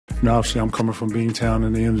Now, obviously, I'm coming from Beantown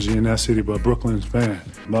and the energy in that city, but Brooklyn's, man,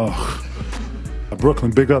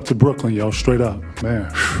 Brooklyn, big up to Brooklyn, yo, straight up,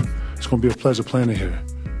 man. It's going to be a pleasure playing in here,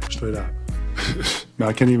 straight up. Man,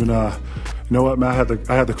 I can't even, you know what, man,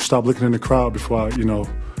 I had to stop looking in the crowd before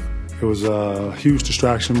it was a huge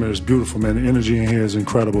distraction, man. It's beautiful, man. The energy in here is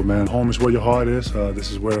incredible, man. Home is where your heart is.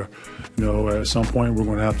 This is where, at some point we're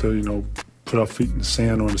going to have to, put our feet in the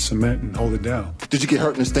sand or in the cement and hold it down. Did you get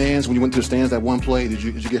hurt in the stands when you went to the stands that one play? Did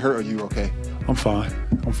you get hurt or are you okay? I'm fine.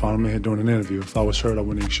 I'm in here doing an interview. If I was hurt, I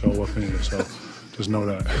wouldn't even show up in here, so just know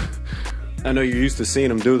that. I know you're used to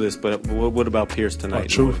seeing him do this, but what about Pierce tonight?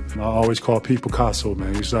 Truth. I always call Pete Picasso,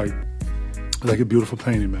 man. He's like a beautiful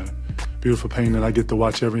painting, man. Beautiful painting that I get to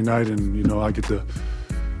watch every night, and, I get to,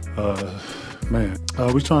 man.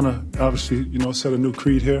 We're trying to, obviously, set a new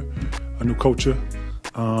creed here, a new culture.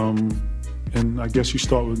 And I guess you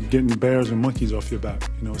start with getting the bears and monkeys off your back,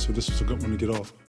 so this is a good one to get off.